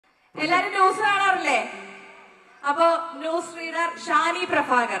എല്ലാരും ന്യൂസ് കാണാറില്ലേ? അപ്പൊ ന്യൂസ് റീഡർ ഷാനി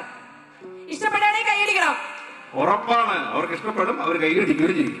പ്രഭാകർ ഇഷ്ടപ്പെടാണെങ്കിൽ കൈയടിക്കണം. ഉറപ്പാണ്, അവർക്ക് ഇഷ്ടപ്പെടും, അവർ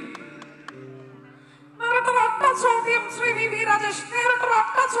കൈയടിക്കുകയും ചെയ്യും. ചോദ്യം ശ്രീ വി വി രാജേഷ്.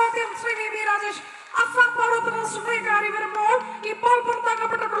 ചോദ്യം ശ്രീ വി വി രാജേഷ്. അഫ്ഗാൻ പൗരത്വ സുപ്രീംകാരി വരുമ്പോൾ ഇപ്പോൾ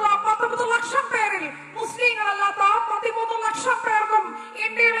പുറത്താക്കപ്പെട്ടിട്ടുള്ള 19 ലക്ഷം പേരിൽ മുസ്ലിങ്ങളല്ലാത്ത 13 ലക്ഷം പേർക്കും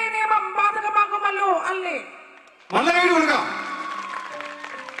ഇന്ത്യയിലെ നിയമം ബാധകമാകുമല്ലോ അല്ലേ? നല്ല കൈ കൊടുക്കാം.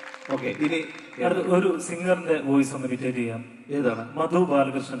 ഓക്കെ, ഇനി ഒരു സിംഗറിന്റെ വോയിസ് ഒന്ന് ഇമിറ്റേറ്റ് ചെയ്യാം. ഏതാണ്? മധു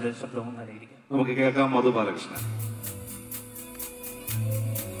ബാലകൃഷ്ണന്റെ ശബ്ദം ഒന്നായിരിക്കും. നമുക്ക് കേൾക്കാം. മധു ബാലകൃഷ്ണൻ.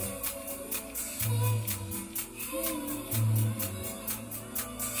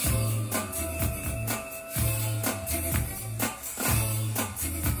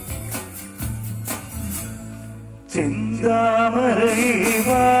 ചിന്താമരയേ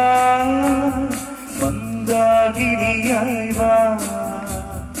വാ, മന്ദാകിനിയായി വാ,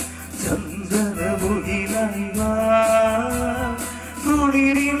 ചന്ദനമുകിലായി വാ,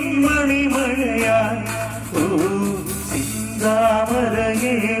 കുളിരിൻ മണിമഴയായി. ഓ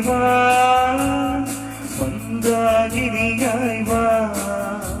ചിന്താമരയേ വാ, മന്ദാകിനിയായി വാ,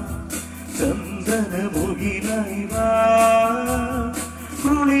 ചന്ദനമുകിലായി വാ,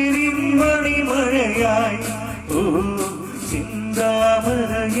 കുളിരിൻ മണിമഴയായി. ഓ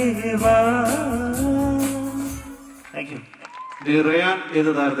ചിന്താമരയേ വാ. Thank you. റയാൻ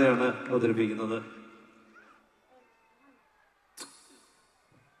ഏത് താരത്തെയാണ് അവതരിപ്പിക്കുന്നത്?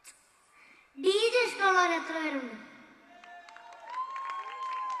 DJ ഇഷ്ടമുള്ളവർ എത്ര പേരുണ്ട്?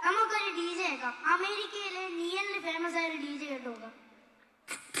 നമുക്കൊരു DJ കേൾക്കാം. അമേരിക്കയിലെ നിയനിൽ ഫേമസ് ആയ ഒരു DJ കേട്ട് നോക്കാം.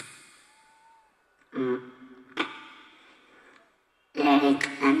 Ladies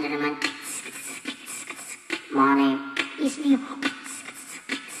and gentlemen, my name is Neo.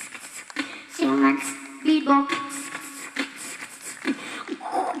 Humans beatbox.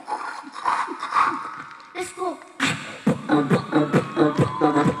 Let's go.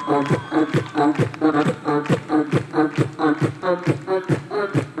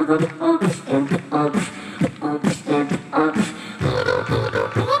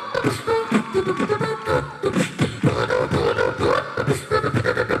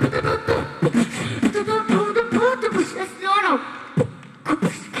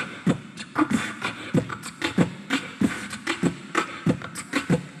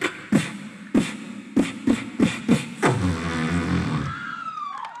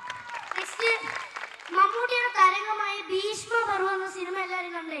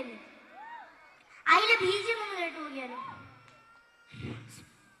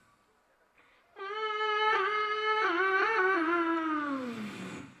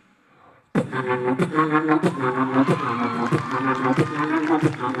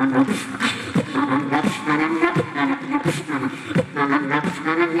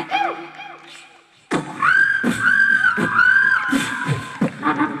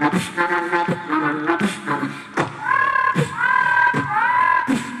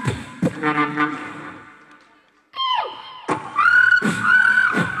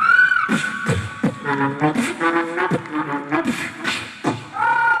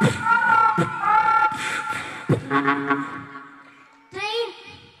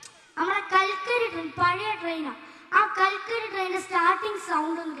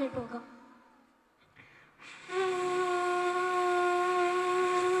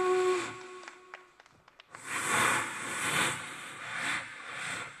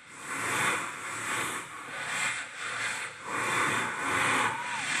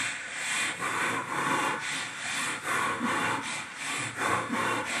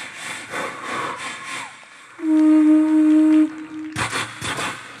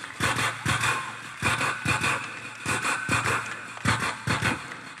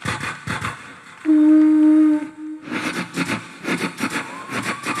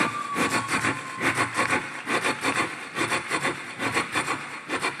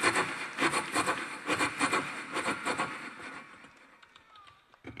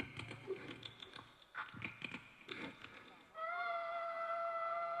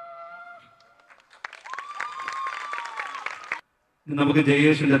 നമുക്ക്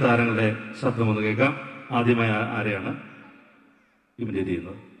ജയേഷിന്റെ താരങ്ങളുടെ ശബ്ദം ഒന്ന് കേൾക്കാം. ആദ്യമായി ആരെയാണ് ഇമിറ്റേറ്റ്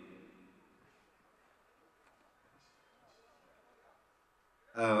ചെയ്യുന്നത്?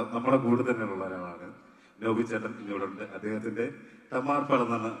 നമ്മുടെ കൂടെ തന്നെയുള്ള ഒരാളാണ് നോബി ചേട്ടൻ ഇവിടെ ഉണ്ട്. അദ്ദേഹത്തിന്റെ തമാർപ്പളം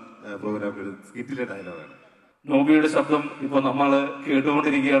എന്ന പ്രോഗ്രാമിൽ ഒരു സ്കിറ്റിലെ ഡയലോഗാണ്. നോബിയുടെ ശബ്ദം ഇപ്പൊ നമ്മൾ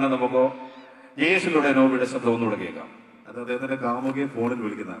കേട്ടുകൊണ്ടിരിക്കുകയാണ്. നമുക്ക് ജയേഷിലൂടെ നോബിയുടെ ശബ്ദം ഒന്നുകൂടെ കേൾക്കാം. അത് അദ്ദേഹത്തിന്റെ കാമുകിയെ ഫോണിൽ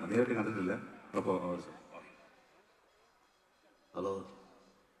വിളിക്കുന്നതാണ്. നേരിട്ട് കണ്ടിട്ടില്ല. അപ്പോ ഹലോ,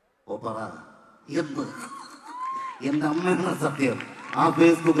 ഓ പറ, എന്ത് എന്റെ അമ്മയാണ് സത്യം. ആ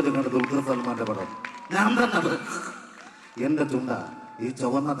ഫേസ്ബുക്കിൽ കണ്ട് ദുൽഖർ സൽമാന്റെ പടം ഞാൻ തന്നെ എന്റെ ചുണ്ട ഈ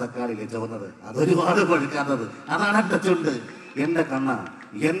ചുവന്ന തക്കാളിയിലെ ചുവന്നത് അതൊരുപാട് പഴുക്കാത്തത് അതാണ് എന്റെ ചുണ്ട്. എന്റെ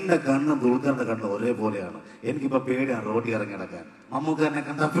കണ്ണ് ദുൽഖറിന്റെ കണ്ണ് ഒരേപോലെയാണ്. എനിക്കിപ്പോ പേടിയാണ് റോഡിൽ ഇറങ്ങി നടക്കാൻ. മമ്മൂക്ക എന്നെ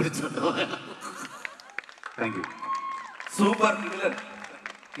കണ്ടാ പിടിച്ചോണ്ട്. Thank you. സൂപ്പർ.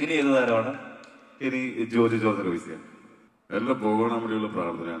 ഇനി ഏത് താരമാണ്? ഇനി ജോജി ലൂയിസിയാണ്. എല്ലാം പോകണം വേണ്ടിയുള്ള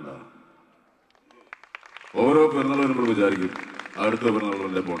പ്രാർത്ഥന ഉണ്ടാവും. ഓരോ പിറന്നാളും നമ്മൾ വിചാരിക്കും അടുത്ത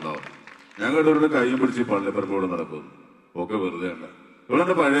പിറന്നാളുകളിലെ പോണ്ടാവും. ഞങ്ങളുടെ കൈയും പിടിച്ച് പള്ളിപ്പറമ്പോടെ നടക്കും. ഒക്കെ വെറുതെ ഉണ്ട്.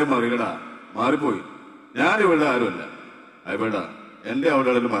 ഇവിടെ പഴയ മറികട മാറിപ്പോയി. ഞാൻ ഇവിടെ ആരുമല്ല. ഇവിടെ എന്റെ അവിടെ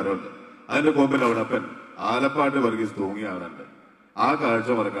ഒരു മരമുണ്ട്. അതിന്റെ കൊമ്പിൽ അവിടെ അപ്പൻ ആലപ്പാട്ട് വർഗീസ് തൂങ്ങിയ ആളുണ്ട്. ആ കാഴ്ച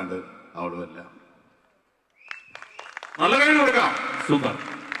മറക്കാണ്ട് അവിടെ വല്ല. നല്ല കൈ കൊടുക്കാം. സൂപ്പർ.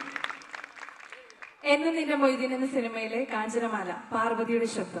 എന്ന് നിന്റെ മൊയ്തീൻ എന്ന സിനിമയിലെ കാഞ്ചനമാല, പാർവതിയുടെ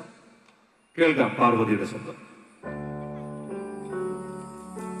ശബ്ദം കേൾക്കാം. പാർവതിയുടെ ശബ്ദം.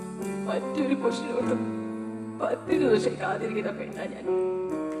 മറ്റൊരു പുരുഷനോട്ടും 10 ദിവസം കാത്തിരിക്കുന്ന പെണ്ണാ ഞാൻ.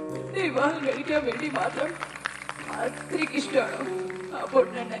 എന്റെ വിവാഹം കഴിക്കാൻ വേണ്ടി മാത്രം അത്രയ്ക്ക് ഇഷ്ടമാണോ ആ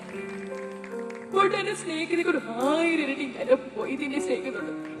പൊണ്ണെ? പൊണ്ണനെ സ്നേഹിക്കുന്ന 1000 ഇരട്ടി എന്റെ മൊയ്തീനെ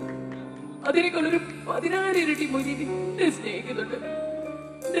സ്നേഹിക്കുന്നുണ്ട്. അതിനേക്കാളൊരു 14 ഇരട്ടി മൊയ്തീനെ സ്നേഹിക്കുന്നുണ്ട്.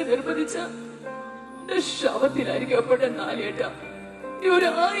 എന്നെ നിർബന്ധിച്ച എന്റെ ശവത്തിലായിരിക്കും അപ്പോഴെ നാലേട്ട. ഒരു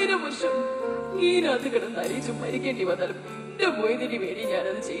 1000 വർഷം ഈനകത്ത് കിടന്ന് അരിച്ചു മരിക്കേണ്ടി വന്നാലും എന്റെ മൊയ്തീന് വേണ്ടി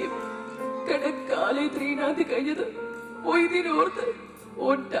ഞാനത് ചെയ്യും. കിടക്കാലെ 3 കഴിഞ്ഞത് മൊയ്തീനെ ഓർത്ത്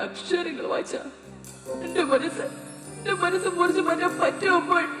ഒറ്റക്ഷരങ്ങൾ വായിച്ച എന്റെ മനസ്സ് മുറിച്ച് മാറ്റാൻ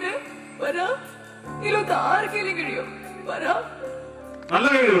പറ്റുമോ? വരാ ഇതിലൊന്ന് ആർക്കെങ്കിലും കഴിയോ? വരാ. നല്ല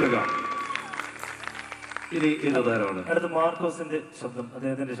കൈ കൊടുക്കാം. ഇനി ഏത് താരമാണ്? അടുത്ത മാർക്കോസിന്റെ ശബ്ദം.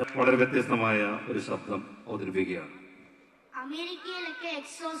 അദ്ദേഹത്തിന്റെ വളരെ വ്യത്യസ്തമായ ഒരു ശബ്ദം അവതരിപ്പിക്കുകയാണ്. അമേരിക്കയിലൊക്കെ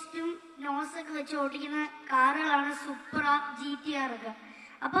എക്സോസ്റ്റും നോസൊക്കെ വെച്ച് ഓടിക്കുന്ന കാറുകളാണ് സുപ്ര, GTR ഒക്കെ.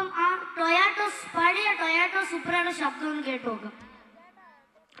 അപ്പം ആ പഴയ ടൊയാറ്റോ സുപ്രയുടെ ശബ്ദം ഒന്ന് കേട്ടു നോക്കാം.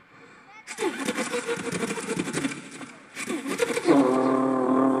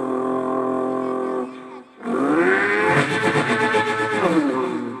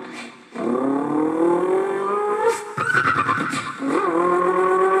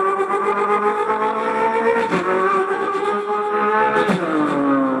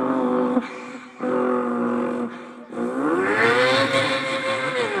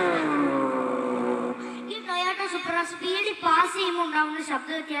 സ്പീഡിൽ പാസ് ചെയ്യുമ്പോൾ ഉണ്ടാവുന്ന ശബ്ദ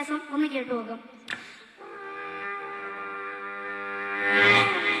വ്യത്യാസം ഒന്ന് കേട്ടു നോക്കാം.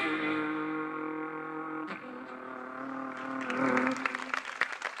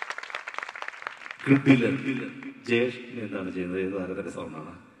 ജയേഷ് എന്താണ് ചെയ്യുന്നത്? ഏത് താരത്തിന്റെ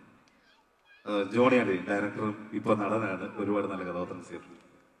സൗണ്ടാണ്? ജോണിയാണ് ഡയറക്ടറും ഇപ്പൊ നടനാണ്. ഒരുപാട് നല്ല കഥാപാത്രം ചെയ്തിട്ടുണ്ട്.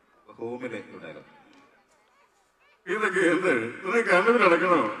 ഹോമിലെ ഡയറക്ടർ. ഇതൊക്കെ എന്ത് കണ്ണൂർ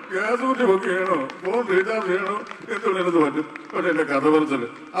അടക്കണോ? ഗ്യാസ് കുറ്റി ബുക്ക് ചെയ്യണോ? ഫോൺ റീചാർജ് ചെയ്യണോ? എന്തുള്ളത് പറ്റും. പക്ഷെ എന്റെ കഥ പറച്ചല്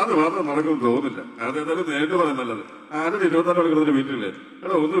അത് മാത്രം നടക്കുമെന്ന് തോന്നുന്നില്ല. അതെന്തായാലും നേരിട്ട് പറയാൻ നല്ലത്. 24 മണിക്കൂർ വീട്ടിലില്ലേ?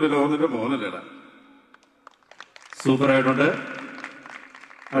 എടാ ഒന്നുമില്ല, ഒന്നിന്റെ മോനല്ലേടാ. സൂപ്പറായിട്ടുണ്ട്.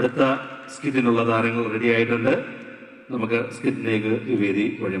 അടുത്ത സ്കിറ്റിനുള്ള താരങ്ങൾ റെഡി ആയിട്ടുണ്ട്. നമുക്ക് സ്കിറ്റിലേക്ക് ഈ വേദി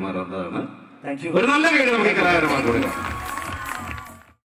വഴിമാറാവുന്നതാണ്. Thank you. ഒരു നല്ല കൈ നമുക്ക് കലാകാരന്മാർക്ക് കൊടുക്കാം.